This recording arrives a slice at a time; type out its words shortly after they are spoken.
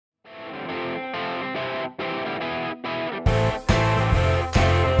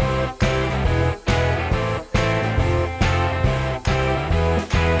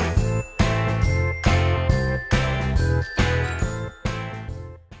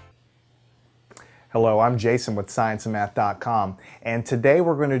Hello, I'm Jason with ScienceandMath.com, and today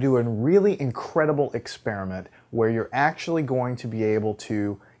we're going to do a really incredible experiment where you're actually going to be able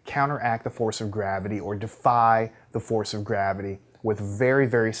to counteract the force of gravity or defy the force of gravity with very,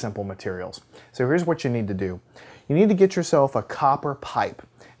 very simple materials. So here's what you need to do. You need to get yourself a copper pipe.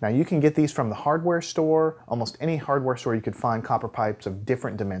 Now you can get these from the hardware store, almost any hardware store you could find copper pipes of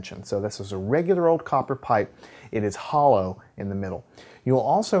different dimensions. So this is a regular old copper pipe. It is hollow in the middle. You'll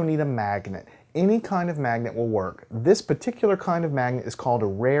also need a magnet. Any kind of magnet will work. This particular kind of magnet is called a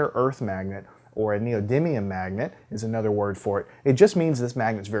rare earth magnet, or a neodymium magnet is another word for it. It just means this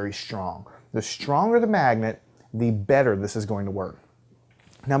magnet's very strong. The stronger the magnet, the better this is going to work.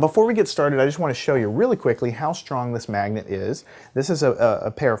 Now before we get started, I just want to show you really quickly how strong this magnet is. This is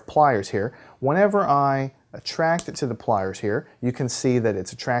a pair of pliers here. Whenever I attract it to the pliers here, you can see that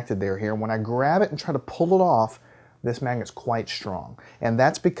it's attracted there here. When I grab it and try to pull it off, this magnet's quite strong, and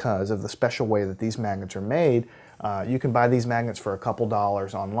that's because of the special way that these magnets are made. You can buy these magnets for a couple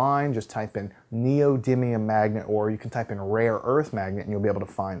dollars online. Just type in neodymium magnet, or you can type in rare earth magnet and you'll be able to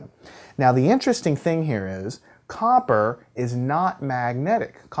find them. Now the interesting thing here is copper is not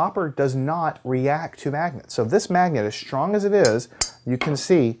magnetic. Copper does not react to magnets. So this magnet, as strong as it is, you can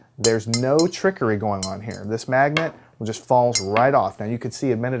see there's no trickery going on here. This magnet just falls right off. Now you could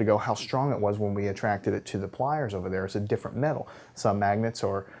see a minute ago how strong it was when we attracted it to the pliers over there. It's a different metal. Some magnets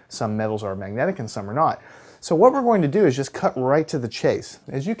or some metals are magnetic and some are not. So what we're going to do is just cut right to the chase.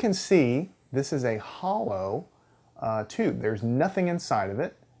 As you can see, this is a hollow tube. There's nothing inside of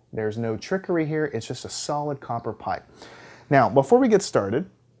it. There's no trickery here. It's just a solid copper pipe. Now before we get started,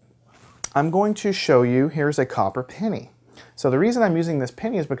 I'm going to show you, here's a copper penny. So the reason I'm using this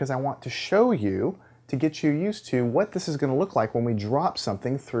penny is because I want to show you, to get you used to what this is going to look like when we drop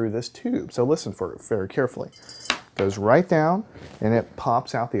something through this tube. So listen for it very carefully. It goes right down and it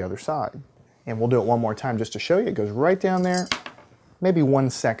pops out the other side. And we'll do it one more time just to show you. It goes right down there, maybe 1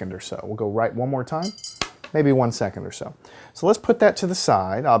 second or so. We'll go right one more time, maybe 1 second or so. So let's put that to the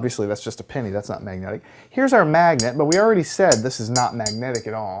side. Obviously that's just a penny, that's not magnetic. Here's our magnet, but we already said this is not magnetic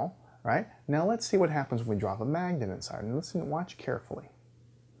at all, right? Now let's see what happens when we drop a magnet inside. And listen, watch carefully.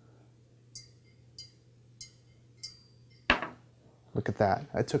 Look at that.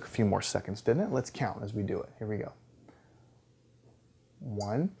 It took a few more seconds, didn't it? Let's count as we do it. Here we go.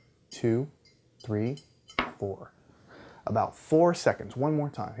 1, 2, 3, 4. About 4 seconds. One more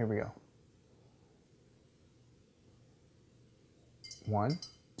time. Here we go. 1,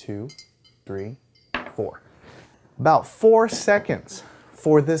 2, 3, 4. About 4 seconds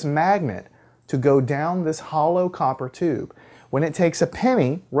for this magnet to go down this hollow copper tube, when it takes a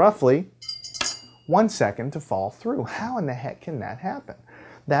penny, roughly, 1 second to fall through. How in the heck can that happen?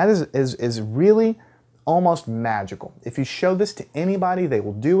 That is really almost magical. If you show this to anybody, they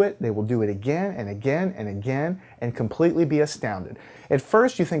will do it. They will do it again and again and again and completely be astounded. At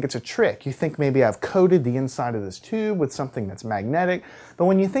first you think it's a trick. You think maybe I've coated the inside of this tube with something that's magnetic. But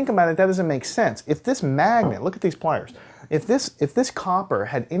when you think about it, that doesn't make sense. If this magnet, look at these pliers, if this copper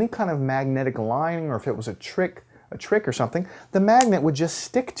had any kind of magnetic lining, or if it was a trick or something, the magnet would just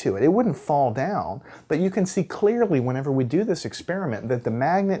stick to it. It wouldn't fall down. But you can see clearly whenever we do this experiment that the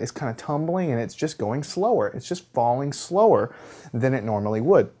magnet is kind of tumbling and it's just going slower. It's just falling slower than it normally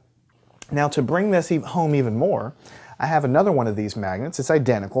would. Now to bring this home even more, I have another one of these magnets. It's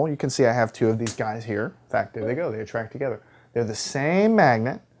identical. You can see I have two of these guys here. In fact, there they go. They attract together. They're the same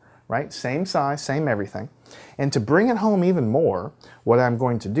magnet, right? Same size, same everything. And to bring it home even more, what I'm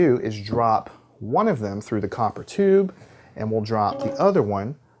going to do is drop one of them through the copper tube, and we'll drop the other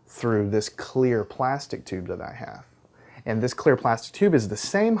one through this clear plastic tube that I have. And this clear plastic tube is the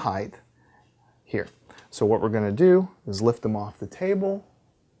same height here. So what we're going to do is lift them off the table,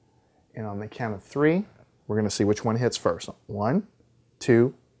 and on the count of 3, we're going to see which one hits first. 1,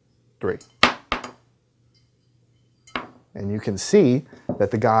 2, 3. And you can see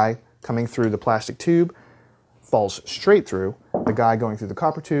that the guy coming through the plastic tube falls straight through. The guy going through the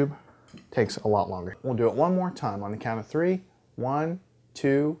copper tube takes a lot longer. We'll do it one more time on the count of 3. 1,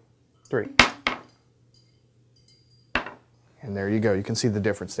 2, 3. And there you go. You can see the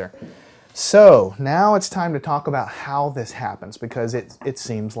difference there. So now it's time to talk about how this happens, because it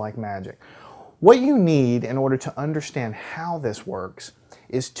seems like magic. What you need in order to understand how this works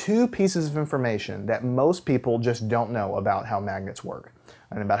is 2 pieces of information that most people just don't know about how magnets work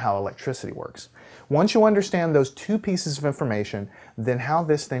and about how electricity works. Once you understand those 2 pieces of information, then how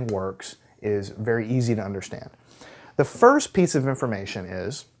this thing works is very easy to understand. The first piece of information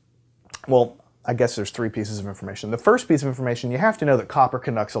is, well, I guess there's three pieces of information. The first piece of information, you have to know that copper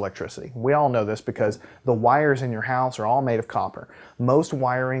conducts electricity. We all know this because the wires in your house are all made of copper. Most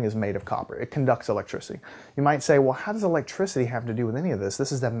wiring is made of copper. It conducts electricity. You might say, well, how does electricity have to do with any of this?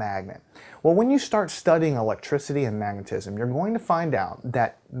 This is the magnet. Well, when you start studying electricity and magnetism, you're going to find out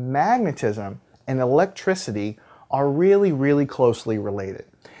that magnetism and electricity are really, really closely related.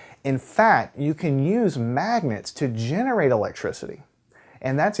 In fact, you can use magnets to generate electricity.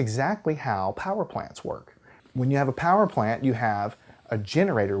 And that's exactly how power plants work. When you have a power plant, you have a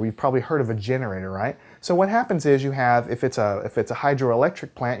generator. We've probably heard of a generator, right? So what happens is you have, if it's a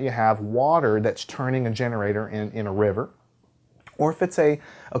hydroelectric plant, you have water that's turning a generator in a river. Or if it's a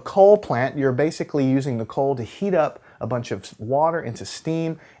coal plant, you're basically using the coal to heat up a bunch of water into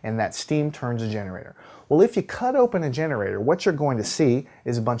steam, and that steam turns a generator. Well, if you cut open a generator, what you're going to see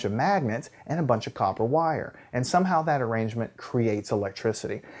is a bunch of magnets and a bunch of copper wire, and somehow that arrangement creates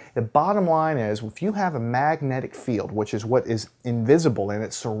electricity. The bottom line is, if you have a magnetic field, which is what is invisible and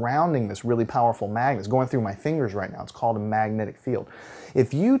it's surrounding this really powerful magnet, it's going through my fingers right now, it's called a magnetic field.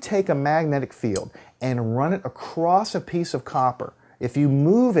 If you take a magnetic field and run it across a piece of copper, if you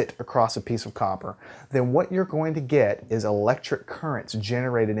move it across a piece of copper, then what you're going to get is electric currents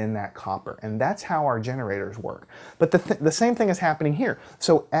generated in that copper. And that's how our generators work. But the same thing is happening here.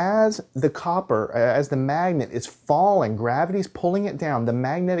 So as the copper, as the magnet is falling, gravity's pulling it down, the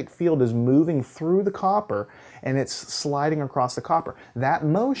magnetic field is moving through the copper and it's sliding across the copper. That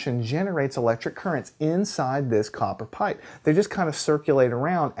motion generates electric currents inside this copper pipe. They just kind of circulate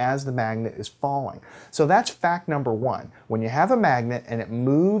around as the magnet is falling. So that's fact number one. When you have a magnet and it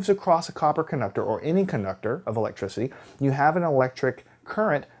moves across a copper conductor or any conductor of electricity, you have an electric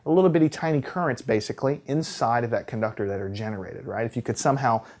current, a little bitty tiny currents basically inside of that conductor that are generated, right? If you could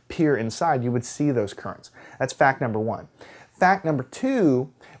somehow peer inside, you would see those currents. That's fact number one. Fact number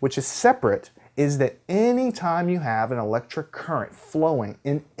two, which is separate, is that any time you have an electric current flowing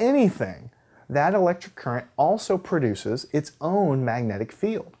in anything, that electric current also produces its own magnetic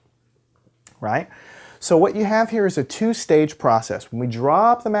field, right? So what you have here is a two-stage process. When we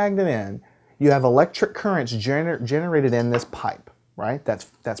drop the magnet in, you have electric currents generated in this pipe, right?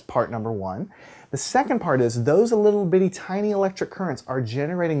 That's part number one. The second part is those little bitty tiny electric currents are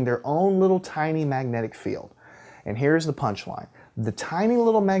generating their own little tiny magnetic field. And here's the punchline. The tiny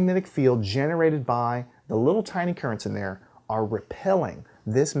little magnetic field generated by the little tiny currents in there are repelling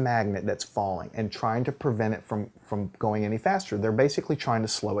this magnet that's falling and trying to prevent it from going any faster. They're basically trying to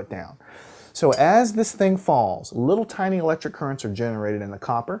slow it down. So as this thing falls, little tiny electric currents are generated in the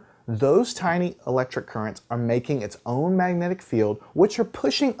copper. Those tiny electric currents are making its own magnetic field, which are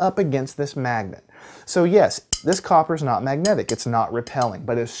pushing up against this magnet. So yes, this copper is not magnetic, it's not repelling,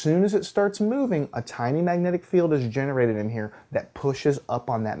 but as soon as it starts moving, a tiny magnetic field is generated in here that pushes up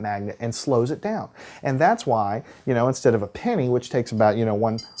on that magnet and slows it down. And that's why, instead of a penny, which takes about,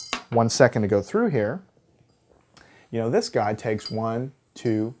 one second to go through here, this guy takes 1,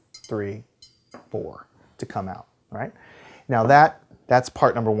 2, 3, 4 to come out, right? Now that's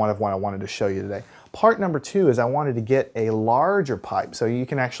part number one of what I wanted to show you today. Part number two is I wanted to get a larger pipe. So you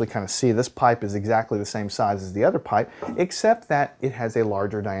can actually kind of see this pipe is exactly the same size as the other pipe, except that it has a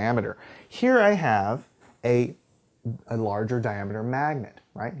larger diameter. Here I have a larger diameter magnet,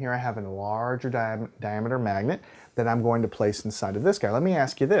 right? Here I have a larger diameter magnet that I'm going to place inside of this guy. Let me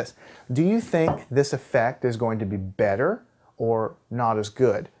ask you this. Do you think this effect is going to be better or not as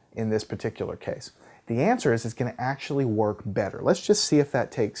good in this particular case? The answer is it's going to actually work better. Let's just see if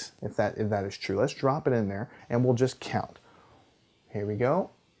that is true. Let's drop it in there and we'll just count. Here we go.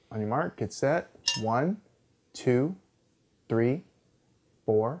 On your mark, get set. 1, 2, 3,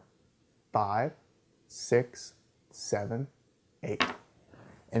 4, 5, 6, 7, 8.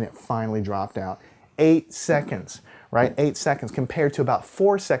 And it finally dropped out. 8 seconds, right? 8 seconds compared to about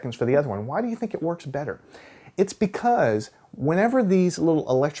 4 seconds for the other one. Why do you think it works better? It's because whenever these little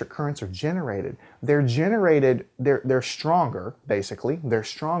electric currents are generated, they're stronger, basically. They're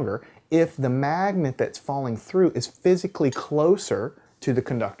stronger if the magnet that's falling through is physically closer to the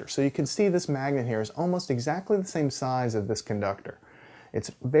conductor. So you can see this magnet here is almost exactly the same size as this conductor. It's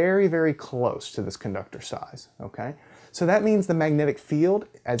very, very close to this conductor size, okay? So that means the magnetic field,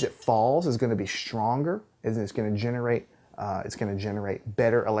 as it falls, is going to be stronger, and it's going to generate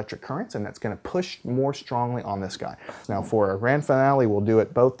better electric currents, and that's going to push more strongly on this guy. Now for our grand finale, we'll do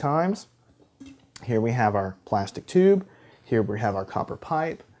it both times. Here we have our plastic tube, here we have our copper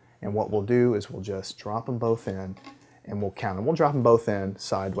pipe, and what we'll do is we'll just drop them both in, and we'll count them. We'll drop them both in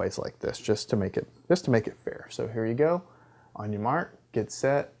sideways like this, just to make it fair. So here you go. On your mark, get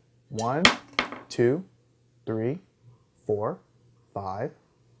set. 1, 2, 3, 4, 5,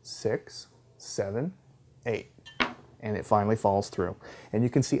 6, 7, 8. And it finally falls through. And you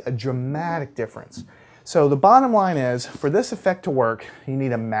can see a dramatic difference. So the bottom line is, for this effect to work, you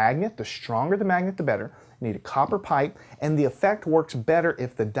need a magnet. The stronger the magnet, the better. You need a copper pipe, and the effect works better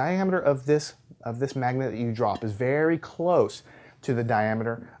if the diameter of this magnet that you drop is very close to the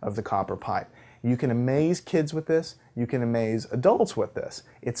diameter of the copper pipe. You can amaze kids with this. You can amaze adults with this.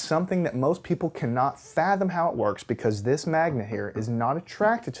 It's something that most people cannot fathom how it works because this magnet here is not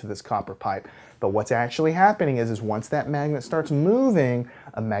attracted to this copper pipe. But what's actually happening is once that magnet starts moving,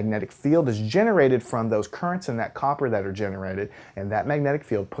 a magnetic field is generated from those currents in that copper that are generated, and that magnetic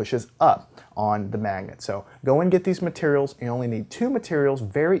field pushes up on the magnet. So go and get these materials. You only need 2 materials,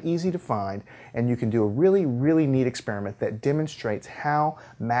 very easy to find, and you can do a really, really neat experiment that demonstrates how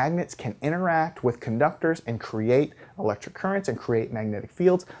magnets can interact with conductors and create electric currents and create magnetic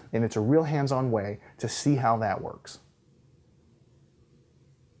fields, and it's a real hands-on way to see how that works.